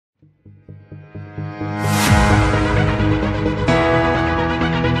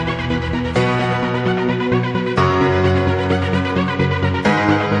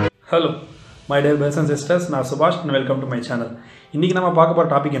Hello, my dear brothers and sisters. நான் சுபாஷ் and welcome to my channel. இன்னைக்கு நம்ம பார்க்க போற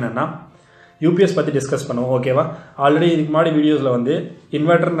டாபிக் என்னன்னா UPS பத்தி டிஸ்கஸ் பண்ணுவோம். ஓகேவா? ஆல்ரெடி இதுக்கு முன்னாடி வீடியோஸ்ல வந்து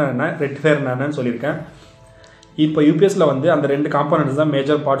இன்வெர்ட்டர்னா என்ன, ரெக்டிஃபையர் என்னன்னு சொல்லியிருக்கேன். இப்போ UPSல வந்து அந்த ரெண்டு காம்போனன்ட்ஸ் தான்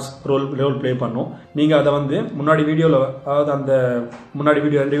மேஜர் பார்ட்ஸ் ரோல் ப்ளே பண்ணும். நீங்க அதை வந்து முன்னாடி வீடியோல அதாவது அந்த முன்னாடி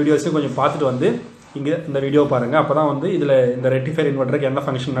வீடியோ ரெண்டு வீடியோஸையும் கொஞ்சம் பார்த்துட்டு வந்து இங்கே இந்த வீடியோ பாருங்க. அப்பதான் வந்து இதுல இந்த ரெக்டிஃபையர் இன்வெர்ட்டருக்கு என்ன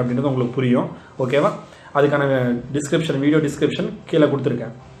ஃபங்க்ஷன் அப்படின்றது உங்களுக்கு புரியும். ஓகேவா? அதுக்கான வீடியோ டிஸ்கிரிப்ஷன் கீழே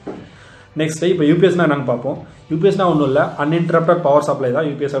கொடுத்துருக்கேன். நெக்ஸ்ட் இப்போ யூபிஎஸ்னா என்னன்னு பார்ப்போம். யூபிஎஸ்னா ஒன்றும் இல்லை, அன்இன்டரப்டட் பவர் சப்ளை தான்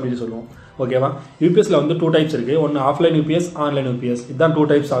யூபிஎஸ் அப்படின்னு சொல்லுவோம். ஓகேவா? யூபிஎஸ்ல வந்து டூ டைப்ஸ் இருக்குது. ஒன்று ஆஃப்லைன் யூபிஎஸ், ஆன்லைன் யூபிஎஸ். இதுதான் டூ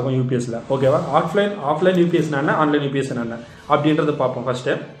டைப்ஸ் ஆகும் யூபிஎஸ்ல. ஓகேவா? ஆஃப்லைன் யூபிஎஸ் என்ன, ஆன்லைன் யூபிஎஸ் என்ன அப்படின்றது பார்ப்போம்.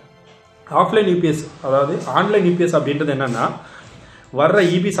 ஃபர்ஸ்ட்டு ஆஃப்லைன் யூபிஎஸ், அதாவது ஆன்லைன் யூபிஎஸ் அப்படின்றது என்னன்னா வர்ற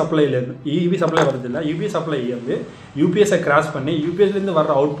இபி சப்ளைலேருந்து இபி சப்ளை வருது இல்லை, இபி சப்ளை வந்து யூபிஎஸ்ஸை கிராஸ் பண்ணி யூபிஎஸ்லேருந்து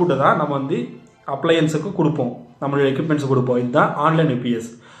வர்ற அவுட்புட்டை தான் நம்ம வந்து அப்ளையன்ஸுக்கு கொடுப்போம், நம்மளுடைய எக்யூப்மெண்ட்ஸுக்கு கொடுப்போம். இதுதான் ஆன்லைன் யூபிஎஸ்.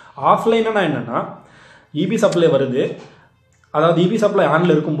 ஆஃப்லைன்னா என்னென்னா இபி சப்ளை வருது, அதாவது இபி சப்ளை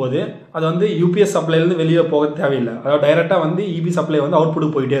ஆனில் இருக்கும்போது அது வந்து யூபிஎஸ் சப்ளைலேருந்து வெளியே போக தேவையில்லை. அதாவது டைரெக்டாக வந்து இபி சப்ளை வந்து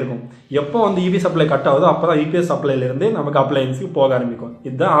அவுட்புட்டுக்கு போயிட்டே இருக்கும். எப்போ வந்து இபி சப்ளை கட் ஆகுதோ அப்போ தான் யூபிஎஸ் சப்ளைலேருந்து நமக்கு அப்ளையன்ஸுக்கு போக ஆரம்பிக்கும்.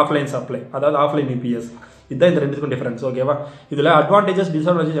 இதுதான் ஆஃப்லைன் சப்ளை, அதாவது ஆஃப்லைன் யூபிஎஸ். இதுதான் இந்த ரெண்டுக்கும் டிஃபரன்ஸ். ஓகேவா? இதில் அட்வான்டேஜஸ்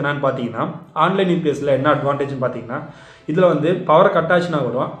டிஸ்அட்வான்டேஜ் என்னன்னு பார்த்தீங்கன்னா, ஆன்லைன் யூபிஎஸ்ல என்ன அட்வான்டேஜ்னு பார்த்தீங்கன்னா, இதில் வந்து பவர் கட் ஆச்சுன்னா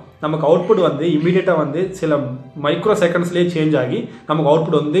கூட நமக்கு அவுட்புட் வந்து இமீடியட்டாக வந்து சில மைக்ரோ செகண்ட்ஸ்லேயே சேஞ்ச் ஆகி நமக்கு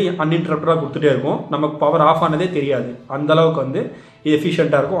அவுட்புட் வந்து அன்இன்டரப்டடாக கொடுத்துட்டே இருக்கும். நமக்கு பவர் ஆஃப் ஆனதே தெரியாது. அந்த அளவுக்கு வந்து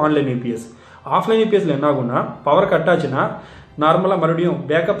எஃபிஷியண்ட்டாக இருக்கும் ஆன்லைன் யூபிஎஸ். ஆஃப்லைன் யூபிஎஸ்ல என்ன ஆகும்னா, பவர் கட் ஆச்சுன்னா நார்மலாக மறுபடியும்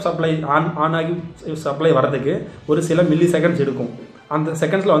பேக்கப் சப்ளை ஆன் ஆகி சப்ளை வரதுக்கு ஒரு சில மில்லி செகண்ட்ஸ் எடுக்கும். அந்த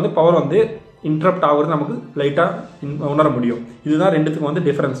செகண்ட்ஸில் வந்து பவர் வந்து இன்டரப்ட் ஆகுறது நமக்கு லைட்டாக உணர முடியும். இதுதான் ரெண்டுத்துக்கும் வந்து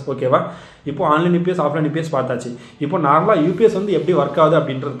டிஃபரன்ஸ். ஓகேவா? இப்போ ஆன்லைன் யூபிஎஸ், ஆஃப்லைன் யூபிஎஸ் பார்த்தாச்சு. இப்போ நார்மலாக யூபிஎஸ் வந்து எப்படி ஒர்க் ஆகுது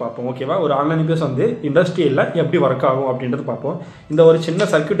அப்படின்றது பார்ப்போம். ஓகேவா? ஒரு ஆன்லைன் யூபிஎஸ் வந்து இண்டஸ்ட்ரியில் எப்படி ஒர்க் ஆகும் அப்படின்றது பார்ப்போம். இந்த ஒரு சின்ன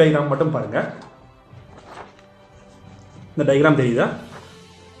சர்க்யூட் டயக்ராம் மட்டும் பாருங்கள். இந்த டயக்ராம் தெரியுதா?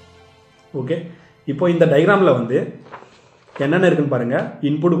 ஓகே. இப்போ இந்த டயக்ராமில் வந்து என்னென்ன இருக்குன்னு பாருங்கள்.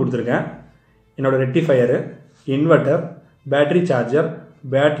 இன்புட் கொடுத்துருக்கேன், என்னோட rectifier, inverter, battery charger,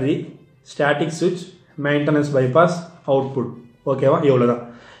 battery, static சுவிட்ச், மெயின்டெனன்ஸ் பைபாஸ், அவுட்புட். ஓகேவா? இவ்வளோ தான்.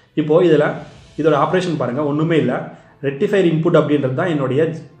 இப்போது இதோட ஆப்ரேஷன் பாருங்கள். ஒன்றுமே இல்லை. ரெக்டிஃபையர் இன்புட் அப்படின்றது தான் என்னுடைய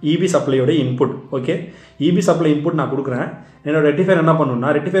EB சப்ளையோட input. Okay? EB supply input நான் கொடுக்குறேன். என்னோட ரெக்டிஃபையர் என்ன பண்ணணும்னா,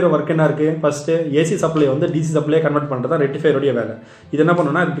 ரெக்டிஃபையர் ஒர்க் என்ன இருக்குது, ஃபஸ்ட்டு ஏசி சப்ளை வந்து டிசி சப்ளையை கன்வெர்ட் பண்ணுறது தான் ரெக்டிஃபையருடைய வேலை. இது என்ன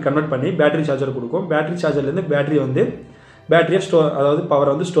பண்ணணும்னா, இப்படி கன்வெர்ட் பண்ணி பேட்டரி சார்ஜர் கொடுக்கும். பேட்டரி சார்ஜர்லேருந்து பேட்டரியை அதாவது பவரை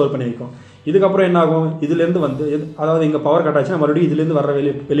வந்து ஸ்டோர் பண்ணி வைக்கும். இதுக்கப்புறம் என்ன ஆகும், இதுலேருந்து வந்து அதாவது இங்கே பவர் கட் ஆச்சுன்னா மறுபடியும் இதுலேருந்து வர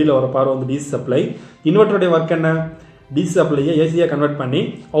வெளியில் வர பவர் வந்து டிசி சப்ளை. இன்வெர்ட்டருடைய ஒர்க் என்ன, டிசி சப்ளையை ஏசியாக கன்வெர்ட் பண்ணி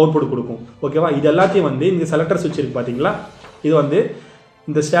அவுட்புட் கொடுக்கும். ஓகேவா? இது எல்லாத்தையும் வந்து இந்த செலக்டர் சுவிட்ச் இருக்குது பார்த்தீங்களா, இது வந்து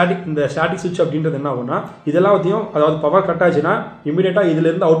இந்த ஸ்டாட்டிக் சுவிட்ச் அப்படின்றது என்ன ஆகும்னா, இதெல்லாத்தையும் அதாவது பவர் கட் ஆச்சுன்னா இமீடியட்டாக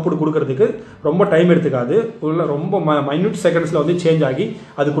இதுலேருந்து அவுட்புட் கொடுக்கறதுக்கு ரொம்ப டைம் எடுத்துக்காது. உள்ள ரொம்ப மைன்யூட் செகண்ட்ஸில் வந்து சேஞ்ச் ஆகி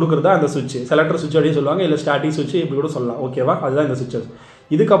அது கொடுக்குறதா அந்த சுவிட்ச், செலக்டர் சுவிட்ச் அப்படின்னு சொல்லுவாங்க, இல்லை ஸ்டாட்டிக் சுவிட்ச் இப்படி கூட சொல்லலாம். ஓகேவா? அதுதான் இந்த சுவிட்சஸ்.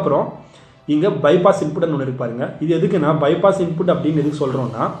 இதுக்கப்புறம் இங்கே பைபாஸ் இன்புட்னு ஒன்று இருக்கு பாருங்க. இது எதுக்குன்னா, பைபாஸ் இன்புட் அப்படின்னு எதுக்கு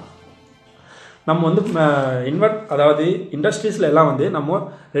சொல்கிறோம்னா, நம்ம வந்து அதாவது இண்டஸ்ட்ரீஸில் எல்லாம் வந்து நம்ம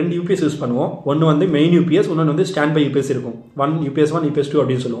ரெண்டு யூபிஎஸ் யூஸ் பண்ணுவோம். ஒன்று வந்து மெயின் யூபிஎஸ், இன்னொன்று வந்து ஸ்டாண்ட் பை யூபிஎஸ் இருக்கும். யூபிஎஸ் 1 யூபிஎஸ் 2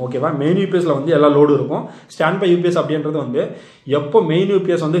 அப்படின்னு சொல்லுவோம். ஓகேவா? மெயின் யூபிஎஸ்ல வந்து எல்லா லோடு இருக்கும். ஸ்டாண்ட் பை யூபிஎஸ் அப்படின்றது வந்து எப்போ மெயின்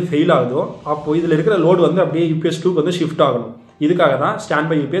யூபிஎஸ் வந்து ஃபெயில் ஆகுதோ அப்போ இதில் இருக்கிற லோடு வந்து அப்படியே யூபிஎஸ் 2க்கு வந்து ஷிஃப்ட் ஆகணும். இதுக்காக தான் ஸ்டாண்ட்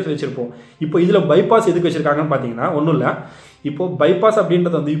பை யூபிஎஸ் வச்சிருப்போம். இப்போ இதில் பைபாஸ் எதுக்கு வச்சிருக்காங்கன்னு பார்த்தீங்கன்னா, ஒன்றும் இல்லை. இப்போ பைபாஸ்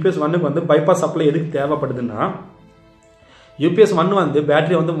அப்படின்றது வந்து யூபிஎஸ் 1க்கு வந்து பைபாஸ் சப்ளை எதுக்கு தேவைப்படுதுன்னா, யூபிஎஸ் 1 வந்து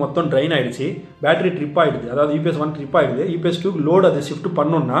பேட்டரி வந்து மொத்தம் ட்ரைன் ஆகிடுச்சு, பேட்டரி ட்ரிப் ஆகிடுது, அதாவது யூபிஎஸ் 1 ட்ரிப் ஆகிடுது. யூபிஎஸ் 2 லோடு அதை ஷிஃப்ட்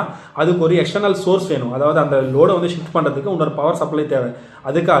பண்ணணும்னா அதுக்கு ஒரு எக்ஸ்டர்னல் சோர்ஸ் வேணும். அதாவது அந்த லோடை வந்து ஷிஃப்ட் பண்ணுறதுக்கு இன்னொரு பவர் சப்ளை தேவை.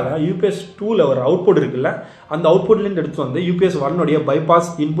 அதுக்காக யூபிஎஸ் 2ல ஒரு அவுட்புட் இருக்குல்ல, அந்த அவுட்புட்லேருந்து எடுத்து வந்து யூபிஎஸ் 1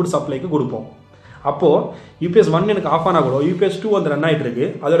 பைபாஸ் இன்புட் சப்ளைக்கு கொடுப்போம். அப்போது யூபிஎஸ் 1 எனக்கு ஆஃப் ஆனால் கூட யூபிஎஸ் 2 வந்து ரன் ஆகிட்டு இருக்கு.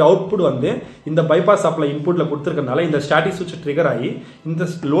 அதோட அவுட்புட் வந்து இந்த பைபாஸ் சப்ளை இன்புட்டில் கொடுத்துருக்கனால இந்த ஸ்டாட்டிக் சுவிட்ச் ட்ரிகர் ஆகி இந்த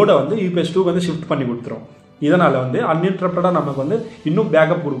லோடை வந்து யூபிஎஸ் 2 வந்து ஷிஃப்ட் பண்ணி கொடுத்துரும். இதனால் வந்து அன்இன்டரப்டடாக நமக்கு வந்து இன்னும்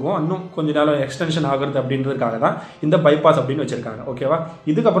பேக்கப் கொடுக்கும், இன்னும் கொஞ்சம் நேரம் எக்ஸ்டென்ஷன் ஆகுறது அப்படின்றதுக்காக தான் இந்த பைபாஸ் அப்படின்னு வச்சிருக்காங்க. ஓகேவா?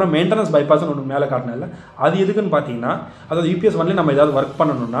 இதுக்கப்புறம் மெயின்டெனன்ஸ் பைபாஸ்னு ஒன்று மேலே காட்டினல, அது எதுக்குன்னு பார்த்தீங்கன்னா, அதாவது யூபிஎஸ் 1 நம்ம ஏதாவது ஒர்க்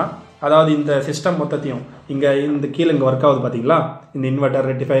பண்ணணும்னா, அதாவது இந்த சிஸ்டம் மொத்தத்தையும் இந்த கீழே இங்கே ஒர்க் ஆகுது பார்த்தீங்களா, இந்த இன்வெர்ட்டர்,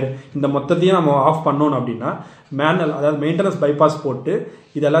 ரெக்டிஃபையர், இந்த மொத்தத்தையும் நம்ம ஆஃப் பண்ணணும் அப்படின்னா மேனுவல், அதாவது மெயின்டெனன்ஸ் பைபாஸ் போட்டு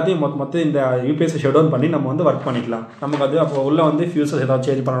இது எல்லாத்தையும் மொத்தம் இந்த யூபிஎஸ் ஷட் டவுன் பண்ணி நம்ம வந்து ஒர்க் பண்ணிக்கலாம். நமக்கு அது அப்போ உள்ள வந்து ஃபியூசஸ் ஏதாவது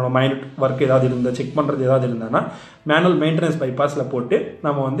சேஞ்ச் பண்ணணும், மைனட் ஒர்க் ஏதாவது இருந்தால் செக் பண்ணுறது ஏதாவது இருந்தாங்கன்னா மேனுவல் மெயின்டெனன்ஸ் பைபாஸில் போட்டு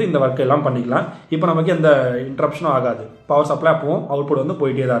நம்ம வந்து இந்த ஒர்க் எல்லாம் பண்ணிக்கலாம். இப்போ நமக்கு எந்த இன்டரப்ஷனும் ஆகாது. பவர் சப்ளை அப்பவும் அவுட்புட் வந்து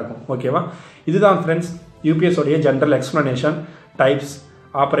போயிட்டே தான் இருக்கும். ஓகேவா? இதுதான் ஃப்ரெண்ட்ஸ் யூபிஎஸ் உடைய general explanation, types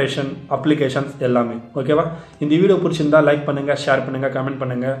operation applications எல்லாமே. ஓகேவா? இந்த வீடியோ பிடிச்சிருந்தா லைக் பண்ணுங்கள், ஷேர் பண்ணுங்கள், கமெண்ட்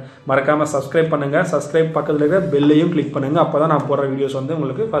பண்ணுங்கள். மறக்காமல் சப்ஸ்கிரைப் பண்ணுங்கள். சப்ஸ்கிரைப் பக்கத்தில் இருக்கிற பெல்லையும் கிளிக் பண்ணுங்கள். அப்போ தான் நான் போடுற வீடியோஸ் வந்து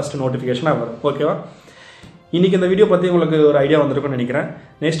உங்களுக்கு ஃபஸ்ட் நோட்டிஃபிகேஷனாக வரும். ஓகேவா? இன்றைக்கி இந்த வீடியோ பற்றி உங்களுக்கு ஒரு ஐடியா வந்திருக்கும்னு நினைக்கிறேன்.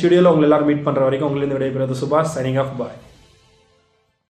 நெக்ஸ்ட் வீடியோவில் உங்களை எல்லாரும் மீட் பண்ணுற வரைக்கும் உங்களுக்கு இந்த விடைபெறுவது சுபாஷ். Signing off. பாய்.